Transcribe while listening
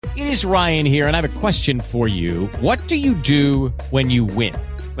It is Ryan here, and I have a question for you. What do you do when you win?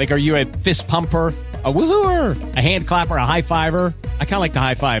 Like, are you a fist pumper, a woohooer, a hand clapper, a high fiver? I kind of like the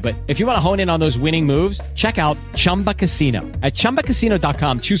high five, but if you want to hone in on those winning moves, check out Chumba Casino. At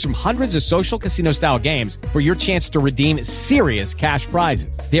ChumbaCasino.com, choose from hundreds of social casino-style games for your chance to redeem serious cash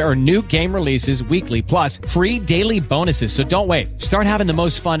prizes. There are new game releases weekly, plus free daily bonuses. So don't wait. Start having the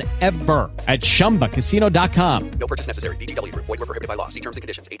most fun ever at ChumbaCasino.com. No purchase necessary. VGW Group. Void where prohibited by law. See terms and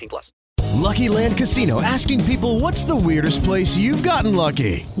conditions. 18+. Lucky Land Casino, asking people, what's the weirdest place you've gotten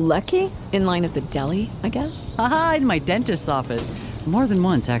lucky? Lucky? In line at the deli, I guess? Aha, in my dentist's office. More than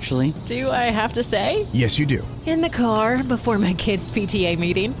once, actually. Do I have to say? Yes, you do. In the car before my kids' PTA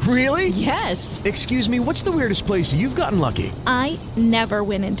meeting. Really? Yes. Excuse me, what's the weirdest place you've gotten lucky? I never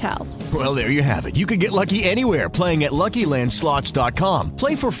win and tell. Well, there you have it. You can get lucky anywhere, playing at LuckyLandSlots.com.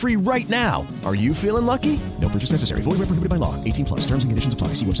 Play for free right now. Are you feeling lucky? No purchase necessary. Void where prohibited by law. 18+. Terms and conditions apply.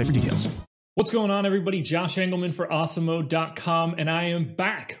 See website for details. What's going on, everybody? Josh Engelman for Awesemo.com, and I am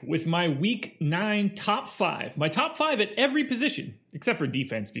back with my Week 9 top 5. My top 5 at every position, except for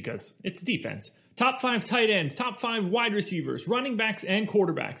defense, because it's defense. Top 5 tight ends, top 5 wide receivers, running backs, and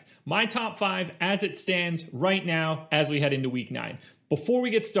quarterbacks. My top 5 as it stands right now as we head into Week 9. Before we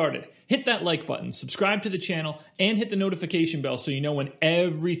get started, hit that like button, subscribe to the channel, and hit the notification bell so you know when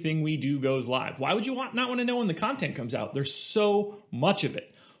everything we do goes live. Why would you not want to know when the content comes out? There's so much of it.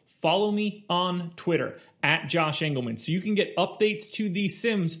 Follow me on Twitter at Josh Engelman so you can get updates to these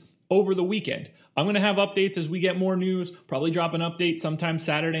Sims over the weekend. I'm going to have updates as we get more news, probably drop an update sometime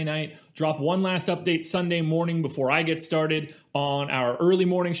Saturday night, drop one last update Sunday morning before I get started on our early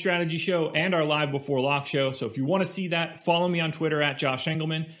morning strategy show and our live before lock show. So if you want to see that, follow me on Twitter at Josh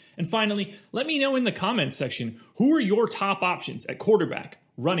Engelman. And finally, let me know in the comments section, who are your top options at quarterback,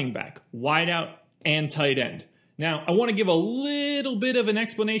 running back, wideout, and tight end? Now, I want to give a little bit of an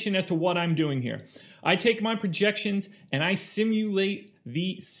explanation as to what I'm doing here. I take my projections and I simulate,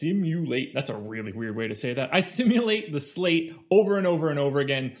 that's a really weird way to say that. I simulate the slate over and over and over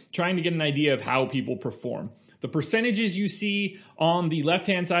again, trying to get an idea of how people perform. The percentages you see on the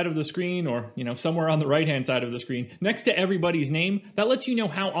left-hand side of the screen or, somewhere on the right-hand side of the screen, next to everybody's name, that lets you know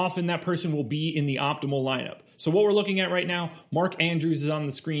how often that person will be in the optimal lineup. So what we're looking at right now, Mark Andrews is on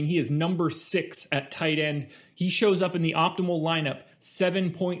the screen. He is number 6 at tight end. He shows up in the optimal lineup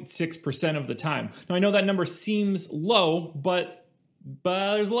 7.6% of the time. Now, I know that number seems low, but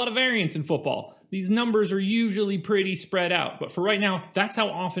there's a lot of variance in football. These numbers are usually pretty spread out. But for right now, that's how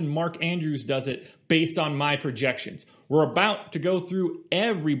often Mark Andrews does it based on my projections. We're about to go through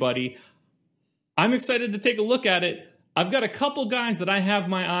everybody. I'm excited to take a look at it. I've got a couple guys that I have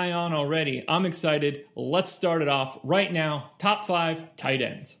my eye on already. I'm excited. Let's start it off right now. Top 5 tight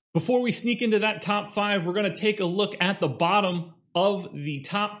ends. Before we sneak into that top 5, we're going to take a look at the bottom of the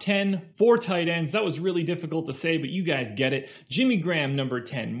top 10 for tight ends. That was really difficult to say, but you guys get it. Jimmy Graham, number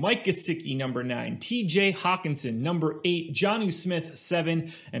 10. Mike Gesicki, number 9. TJ Hawkinson, number 8. Jonnu Smith,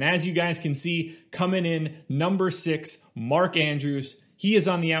 7. And as you guys can see, coming in, number 6, Mark Andrews. He is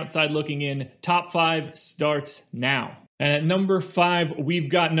on the outside looking in. Top 5 starts now. And at number 5, we've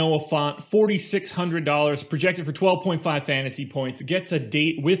got Noah Fant, $4,600, projected for 12.5 fantasy points, gets a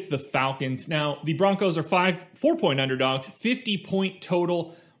date with the Falcons. Now, the Broncos are 4-point underdogs, 50-point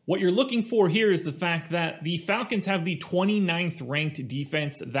total. What you're looking for here is the fact that the Falcons have the 29th ranked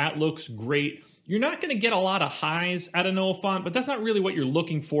defense. That looks great. You're not going to get a lot of highs out of Noah Fant, but that's not really what you're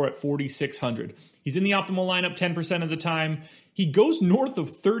looking for at 4,600. He's in the optimal lineup 10% of the time. He goes north of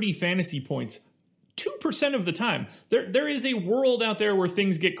 30 fantasy points 2% of the time. There is a world out there where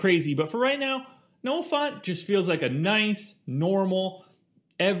things get crazy, but for right now, Noah Fant just feels like a nice, normal,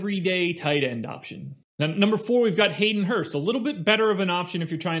 everyday tight end option. Now, number 4, we've got Hayden Hurst, a little bit better of an option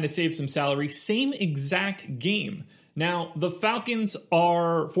if you're trying to save some salary. Same exact game. Now, the Falcons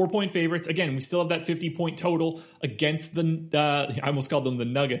are 4-point favorites. Again, we still have that 50-point total against I almost called them the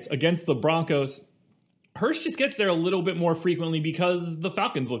Nuggets, against the Broncos. Hurst just gets there a little bit more frequently because the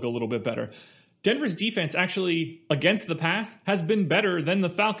Falcons look a little bit better. Denver's defense actually against the pass has been better than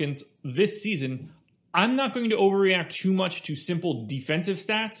the Falcons this season. I'm not going to overreact too much to simple defensive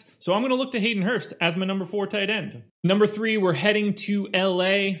stats, so I'm going to look to Hayden Hurst as my number 4 tight end. Number 3, we're heading to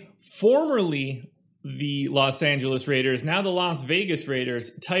LA, formerly the Los Angeles Raiders, now the Las Vegas Raiders.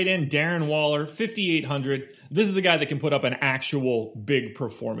 Tight end Darren Waller, 5,800. This is a guy that can put up an actual big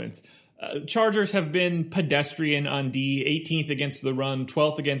performance. Chargers have been pedestrian on D, 18th against the run,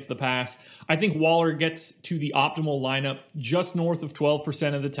 12th against the pass. I think Waller gets to the optimal lineup just north of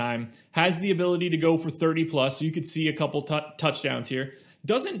 12% of the time, has the ability to go for 30 plus, so you could see a couple touchdowns here.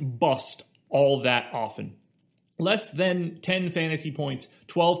 Doesn't bust all that often. less than 10 fantasy points,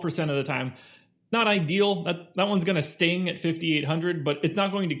 12% of the time. Not ideal. That one's going to sting at 5,800, but it's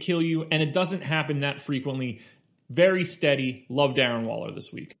not going to kill you, and it doesn't happen that frequently. Very steady. Love Darren Waller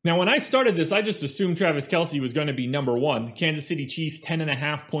this week. Now, when I started this, I just assumed Travis Kelce was going to be number one. Kansas City Chiefs,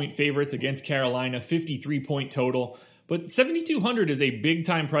 10.5-point favorites against Carolina, 53-point total. But 7,200 is a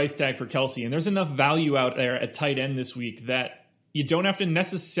big-time price tag for Kelce, and there's enough value out there at tight end this week that you don't have to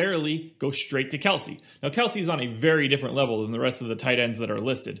necessarily go straight to Kelce. Now, Kelce is on a very different level than the rest of the tight ends that are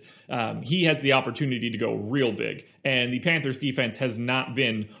listed. He has the opportunity to go real big, and the Panthers defense has not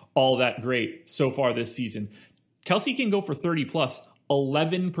been all that great so far this season. Kelce can go for 30 plus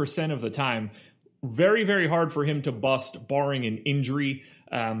 11% of the time. Very, very hard for him to bust, barring an injury.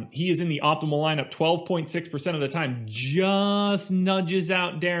 He is in the optimal lineup 12.6% of the time, just nudges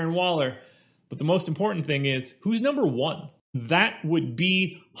out Darren Waller. But the most important thing is, who's number one? That would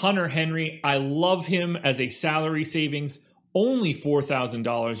be Hunter Henry. I love him as a salary savings. Only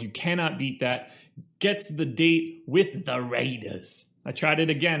 $4,000. You cannot beat that. Gets the date with the Raiders. I tried it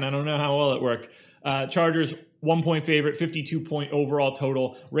again. I don't know how well it worked. Chargers, 1-point favorite, 52-point overall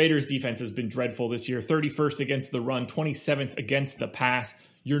total. Raiders defense has been dreadful this year. 31st against the run, 27th against the pass.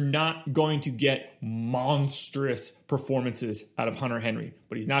 You're not going to get monstrous performances out of Hunter Henry,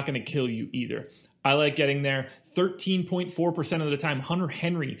 but he's not going to kill you either. I like getting there. 13.4% of the time, Hunter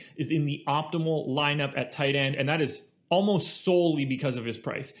Henry is in the optimal lineup at tight end, and that is almost solely because of his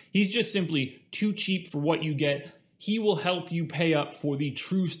price. He's just simply too cheap for what you get. He will help you pay up for the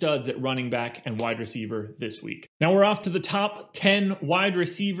true studs at running back and wide receiver this week. Now we're off to the top 10 wide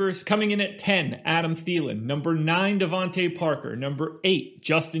receivers. Coming in at 10, Adam Thielen. Number 9, Devontae Parker. Number 8,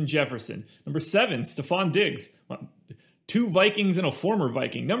 Justin Jefferson. Number 7, Stephon Diggs. 2 Vikings and a former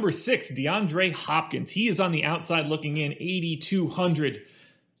Viking. Number 6, DeAndre Hopkins. He is on the outside looking in, 8,200.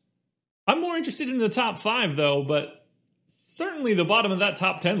 I'm more interested in the top 5, though, but certainly the bottom of that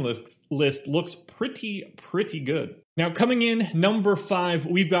top 10 list looks pretty good. Now, coming in, number 5,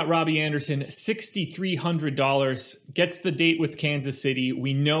 we've got Robbie Anderson, $6,300. Gets the date with Kansas City.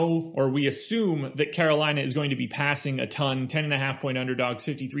 We know, or we assume, that Carolina is going to be passing a ton. 10.5-point underdogs,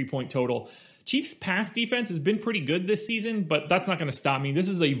 53-point total. Chiefs' pass defense has been pretty good this season, but that's not going to stop me. This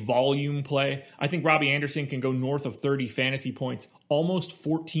is a volume play. I think Robbie Anderson can go north of 30 fantasy points almost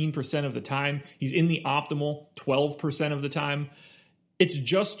 14% of the time. He's in the optimal 12% of the time. It's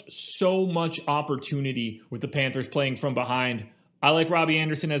just so much opportunity with the Panthers playing from behind. I like Robbie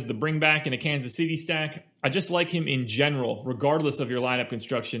Anderson as the bring back in a Kansas City stack. I just like him in general, regardless of your lineup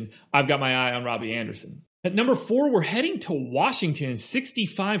construction. I've got my eye on Robbie Anderson. At number 4, we're heading to Washington,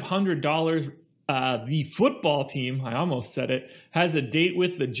 $6,500. The football team, I almost said it, has a date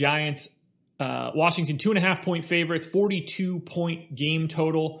with the Giants. Washington, 2.5-point favorites, 42-point game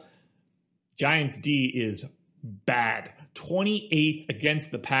total. Giants D is bad. 28th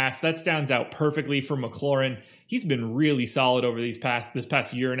against the pass. That stands out perfectly for McLaurin. He's been really solid over this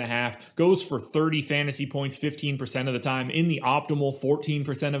past year and a half. Goes for 30 fantasy points 15% of the time. In the optimal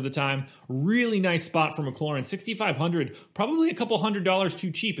 14% of the time. Really nice spot for McLaurin. 6,500, probably a couple $100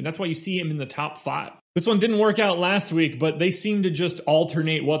 too cheap, and that's why you see him in the top 5. This one didn't work out last week, but they seem to just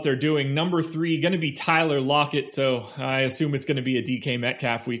alternate what they're doing. Number 3, going to be Tyler Lockett, so I assume it's going to be a DK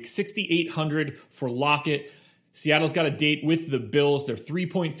Metcalf week. 6,800 for Lockett. Seattle's got a date with the Bills. They're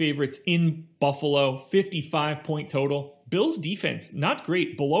 3-point favorites in Buffalo, 55-point total. Bills defense, not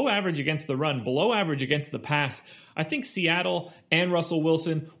great. Below average against the run, below average against the pass. I think Seattle and Russell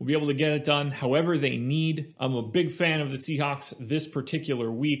Wilson will be able to get it done however they need. I'm a big fan of the Seahawks this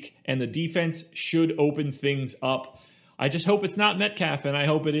particular week, and the defense should open things up. I just hope it's not Metcalf, and I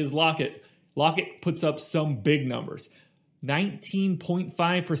hope it is Lockett. Lockett puts up some big numbers.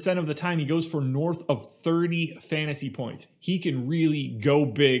 19.5% of the time he goes for north of 30 fantasy points. He can really go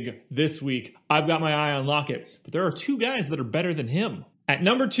big this week. I've got my eye on Lockett, but there are 2 guys that are better than him. At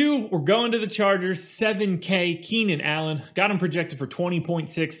number 2, we're going to the Chargers, $7K, Keenan Allen. Got him projected for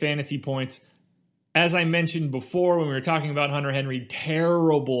 20.6 fantasy points. As I mentioned before when we were talking about Hunter Henry,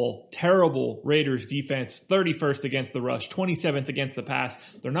 terrible Raiders defense. 31st against the rush, 27th against the pass.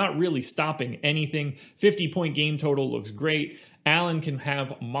 They're not really stopping anything. 50-point game total looks great. Allen can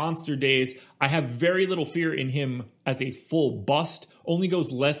have monster days. I have very little fear in him as a full bust. Only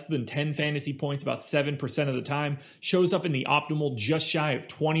goes less than 10 fantasy points about 7% of the time. Shows up in the optimal just shy of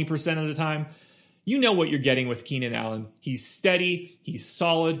 20% of the time. You know what you're getting with Keenan Allen. He's steady, he's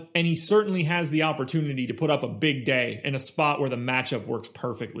solid, and he certainly has the opportunity to put up a big day in a spot where the matchup works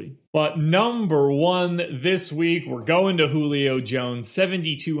perfectly. But number 1 this week, we're going to Julio Jones,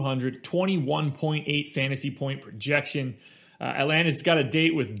 7,200, 21.8 fantasy point projection. Atlanta's got a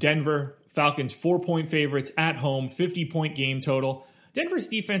date with Denver, Falcons 4-point favorites at home, 50-point game total. Denver's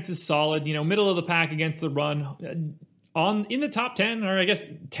defense is solid, middle of the pack against the run, in the top 10, or I guess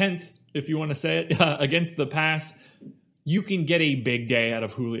 10th, if you want to say it, against the pass. You can get a big day out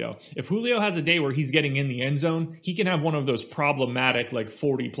of Julio. If Julio has a day where he's getting in the end zone, he can have one of those problematic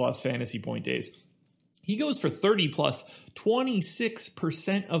 40-plus fantasy point days. He goes for 30-plus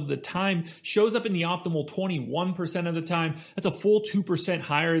 26% of the time, shows up in the optimal 21% of the time. That's a full 2%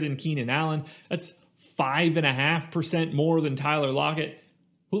 higher than Keenan Allen. That's 5.5% more than Tyler Lockett.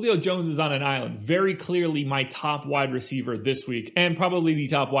 Julio Jones is on an island. Very clearly my top wide receiver this week, and probably the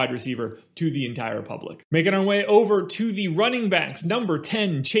top wide receiver to the entire public. Making our way over to the running backs. Number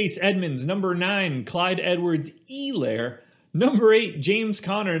 10, Chase Edmonds. Number 9, Clyde Edwards-Helaire. Number 8, James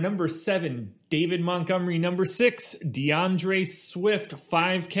Conner. Number 7, David Montgomery. Number 6, DeAndre Swift.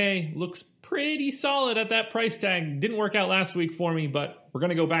 5K. Looks pretty solid at that price tag. Didn't work out last week for me, but we're going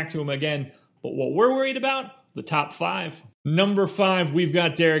to go back to him again. But what we're worried about, the top 5. Number 5, we've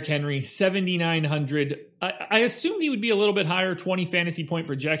got Derrick Henry, 7,900. I assumed he would be a little bit higher, 20 fantasy point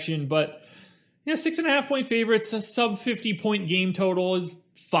projection, but 6.5 point favorites, a sub 50 point game total is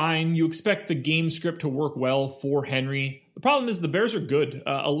fine. You expect the game script to work well for Henry. The problem is the Bears are good.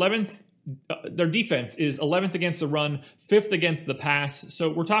 11th, their defense is 11th against the run, 5th against the pass. So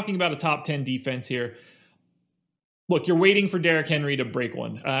we're talking about a top 10 defense here. Look, you're waiting for Derrick Henry to break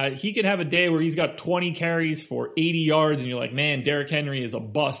one. He could have a day where he's got 20 carries for 80 yards, and you're like, man, Derrick Henry is a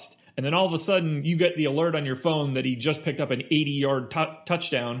bust. And then all of a sudden, you get the alert on your phone that he just picked up an 80-yard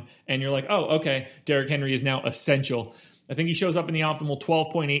touchdown, and you're like, oh, okay, Derrick Henry is now essential. I think he shows up in the optimal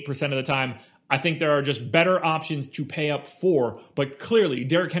 12.8% of the time. I think there are just better options to pay up for, but clearly,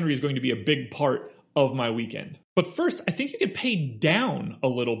 Derrick Henry is going to be a big part of my weekend. But first, I think you could pay down a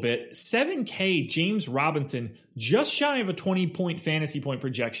little bit. 7K James Robinson, just shy of a 20-point fantasy point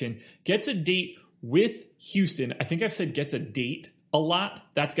projection, gets a date with Houston. I think I've said gets a date a lot.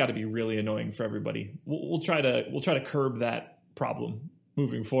 That's got to be really annoying for everybody. We'll try to curb that problem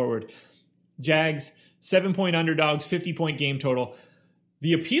moving forward. Jags, 7-point underdogs, 50-point game total.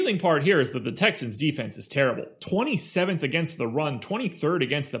 The appealing part here is that the Texans' defense is terrible. 27th against the run, 23rd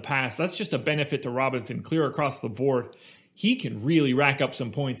against the pass. That's just a benefit to Robinson clear across the board. He can really rack up some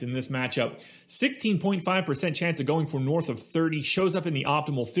points in this matchup. 16.5% chance of going for north of 30. Shows up in the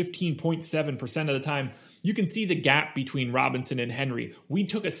optimal 15.7% of the time. You can see the gap between Robinson and Henry. We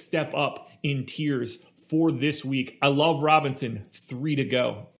took a step up in tiers for this week. I love Robinson. 3 to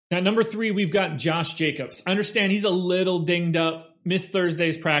go. Now, number 3, we've got Josh Jacobs. I understand he's a little dinged up. Missed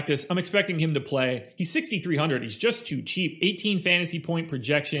Thursday's practice. I'm expecting him to play. He's 6,300. He's just too cheap. 18 fantasy point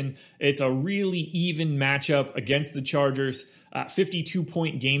projection. It's a really even matchup against the Chargers.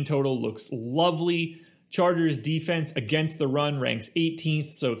 52-point game total looks lovely. Chargers defense against the run ranks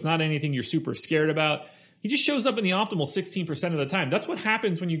 18th, so it's not anything you're super scared about. He just shows up in the optimal 16% of the time. That's what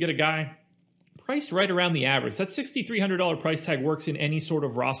happens when you get a guy priced right around the average. That $6,300 price tag works in any sort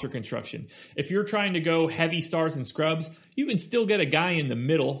of roster construction. If you're trying to go heavy stars and scrubs, you can still get a guy in the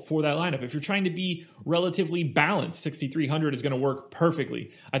middle for that lineup. If you're trying to be relatively balanced, $6,300 is going to work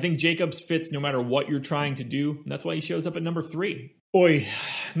perfectly. I think Jacobs fits no matter what you're trying to do, and that's why he shows up at number 3.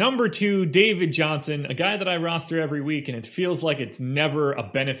 Number 2, David Johnson, a guy that I roster every week, and it feels like it's never a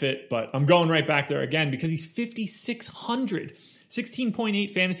benefit, but I'm going right back there again because he's 5,600.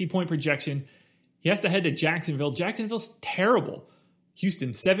 16.8 fantasy point projection. He has to head to Jacksonville. Jacksonville's terrible.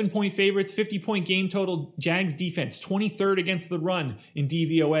 Houston, 7-point favorites, 50-point game total. Jags defense, 23rd against the run in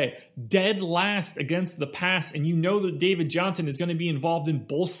DVOA. Dead last against the pass, and you know that David Johnson is going to be involved in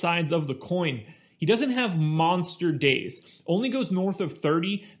both sides of the coin. He doesn't have monster days. Only goes north of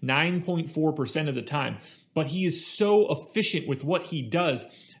 30, 9.4% of the time. But he is so efficient with what he does.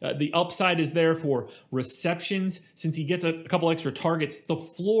 The upside is there for receptions. Since he gets a couple extra targets, the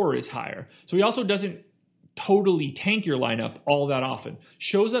floor is higher. So he also doesn't totally tank your lineup all that often.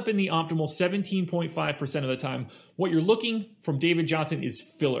 Shows up in the optimal 17.5% of the time. What you're looking from David Johnson is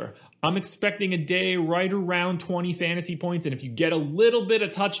filler. I'm expecting a day right around 20 fantasy points, and if you get a little bit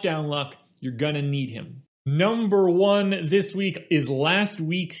of touchdown luck, you're going to need him. Number 1 this week is last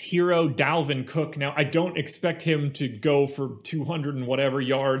week's hero, Dalvin Cook. Now, I don't expect him to go for 200 and whatever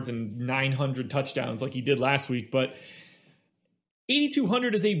yards and 900 touchdowns like he did last week, but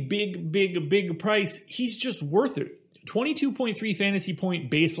 8,200 is a big price. He's just worth it. 22.3 fantasy point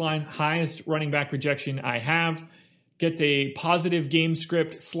baseline, highest running back projection I have. Gets a positive game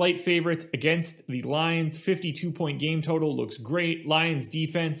script, slight favorites against the Lions. 52-point game total, looks great. Lions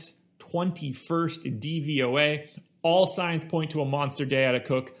defense, 21st in DVOA. All signs point to a monster day out of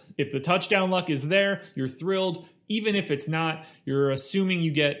Cook. If the touchdown luck is there, you're thrilled. Even if it's not, you're assuming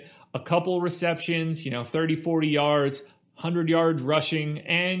you get a couple receptions, 30, 40 yards, 100 yards rushing,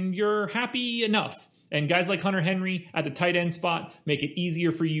 and you're happy enough. And guys like Hunter Henry at the tight end spot make it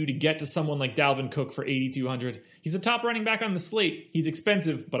easier for you to get to someone like Dalvin Cook for 8,200. He's a top running back on the slate. He's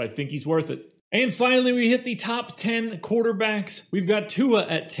expensive, but I think he's worth it. And finally, we hit the top 10 quarterbacks. We've got Tua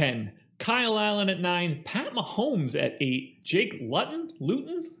at 10, Kyle Allen at 9, Pat Mahomes at 8, Jake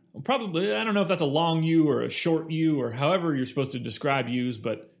Luton? Probably, I don't know if that's a long U or a short U or however you're supposed to describe U's,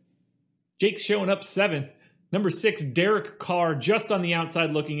 but Jake's showing up 7th. Number 6, Derek Carr, just on the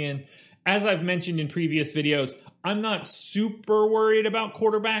outside looking in. As I've mentioned in previous videos, I'm not super worried about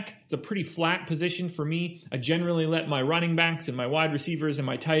quarterback. It's a pretty flat position for me. I generally let my running backs and my wide receivers and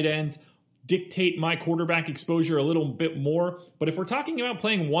my tight ends dictate my quarterback exposure a little bit more. But if we're talking about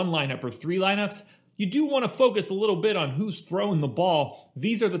playing one lineup or 3 lineups, you do want to focus a little bit on who's throwing the ball.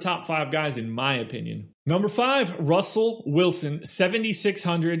 These are the top 5 guys in my opinion. Number 5, Russell Wilson,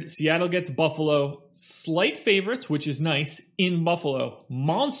 7,600. Seattle gets Buffalo. Slight favorites, which is nice, in Buffalo.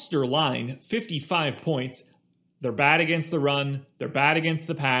 Monster line, 55 points. They're bad against the run. They're bad against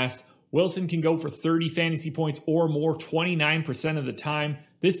the pass. Wilson can go for 30 fantasy points or more 29% of the time.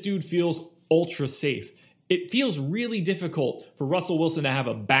 This dude feels ultra safe. It feels really difficult for Russell Wilson to have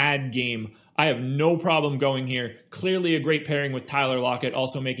a bad game. I have no problem going here. Clearly a great pairing with Tyler Lockett,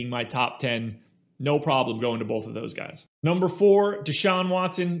 also making my top 10. No problem going to both of those guys. Number 4, Deshaun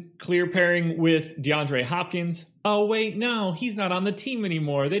Watson, clear pairing with DeAndre Hopkins. Oh, wait, no, he's not on the team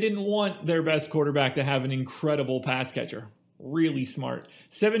anymore. They didn't want their best quarterback to have an incredible pass catcher. Really smart.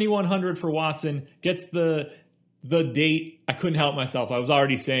 7,100 for Watson. Gets the date. I couldn't help myself. I was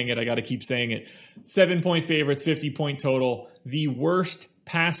already saying it. I got to keep saying it. 7-point favorites, 50-point total. The worst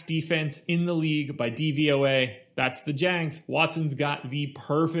pass defense in the league by DVOA. That's the Jags. Watson's got the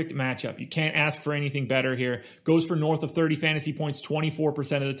perfect matchup. You can't ask for anything better here. Goes for north of 30 fantasy points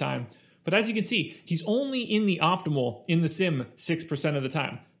 24% of the time. But as you can see, he's only in the optimal in the sim 6% of the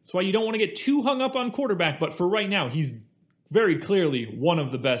time. That's why you don't want to get too hung up on quarterback, but for right now, he's very clearly one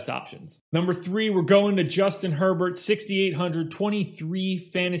of the best options. Number 3, we're going to Justin Herbert, 6,800, 23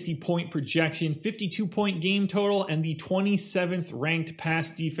 fantasy point projection, 52-point game total, and the 27th ranked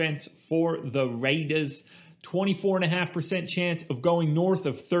pass defense for the Raiders. 24.5% chance of going north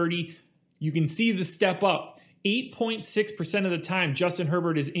of 30. You can see the step up. 8.6% of the time, Justin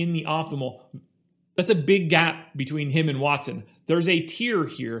Herbert is in the optimal. That's a big gap between him and Watson. There's a tier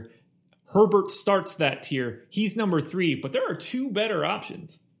here. Herbert starts that tier. He's number 3, but there are 2 better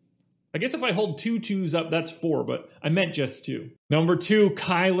options. I guess if I hold 2 2s up, that's 4, but I meant just 2. Number 2,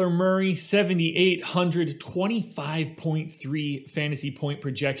 Kyler Murray, 7,800, 25.3 fantasy point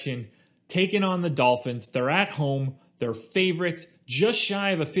projection. Taking on the Dolphins. They're at home. They're favorites. Just shy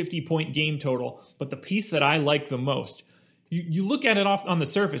of a 50-point game total. But the piece that I like the most, you look at it off on the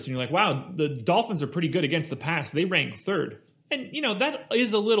surface and you're like, wow, the Dolphins are pretty good against the pass. They rank 3rd. And, that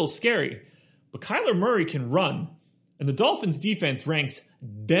is a little scary. But Kyler Murray can run. And the Dolphins defense ranks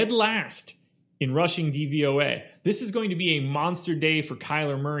dead last in rushing DVOA. This is going to be a monster day for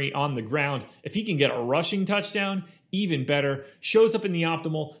Kyler Murray on the ground. If he can get a rushing touchdown, even better. Shows up in the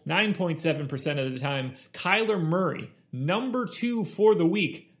optimal 9.7% of the time. Kyler Murray, number 2 for the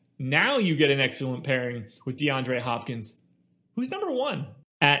week. Now you get an excellent pairing with DeAndre Hopkins. Who's number 1?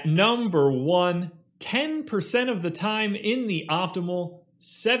 At number 1, 10% of the time in the optimal,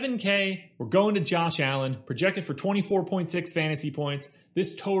 $7K. We're going to Josh Allen, projected for 24.6 fantasy points.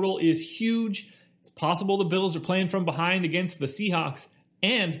 This total is huge. It's possible the Bills are playing from behind against the Seahawks,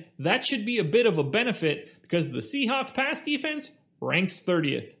 and that should be a bit of a benefit because the Seahawks pass defense ranks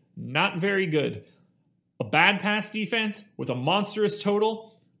 30th. Not very good. A bad pass defense with a monstrous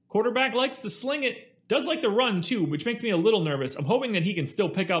total. Quarterback likes to sling it. Does like to run too, which makes me a little nervous. I'm hoping that he can still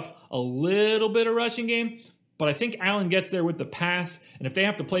pick up a little bit of rushing game, but I think Allen gets there with the pass, and if they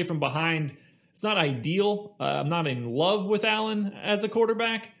have to play from behind, it's not ideal. I'm not in love with Allen as a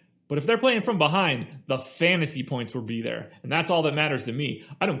quarterback, but if they're playing from behind, the fantasy points will be there, and that's all that matters to me.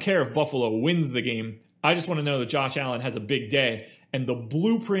 I don't care if Buffalo wins the game. I just want to know that Josh Allen has a big day, and the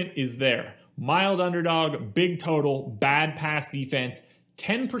blueprint is there. Mild underdog, big total, bad pass defense,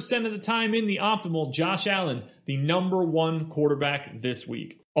 10% of the time in the optimal, Josh Allen, the number 1 quarterback this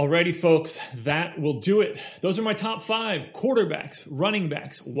week. Alrighty, folks, that will do it. Those are my top 5 quarterbacks, running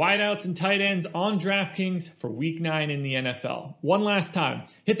backs, wideouts, and tight ends on DraftKings for Week 9 in the NFL. One last time,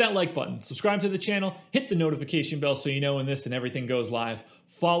 hit that like button, subscribe to the channel, hit the notification bell so you know when this and everything goes live.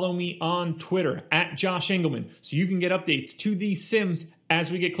 Follow me on Twitter at Josh Engelman so you can get updates to these sims as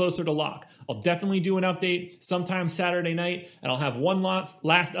we get closer to lock. I'll definitely do an update sometime Saturday night, and I'll have one last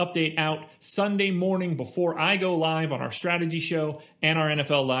update out Sunday morning before I go live on our strategy show and our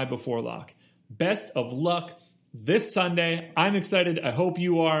NFL Live Before Lock. Best of luck this Sunday. I'm excited. I hope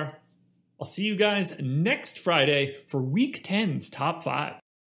you are. I'll see you guys next Friday for Week 10's Top 5.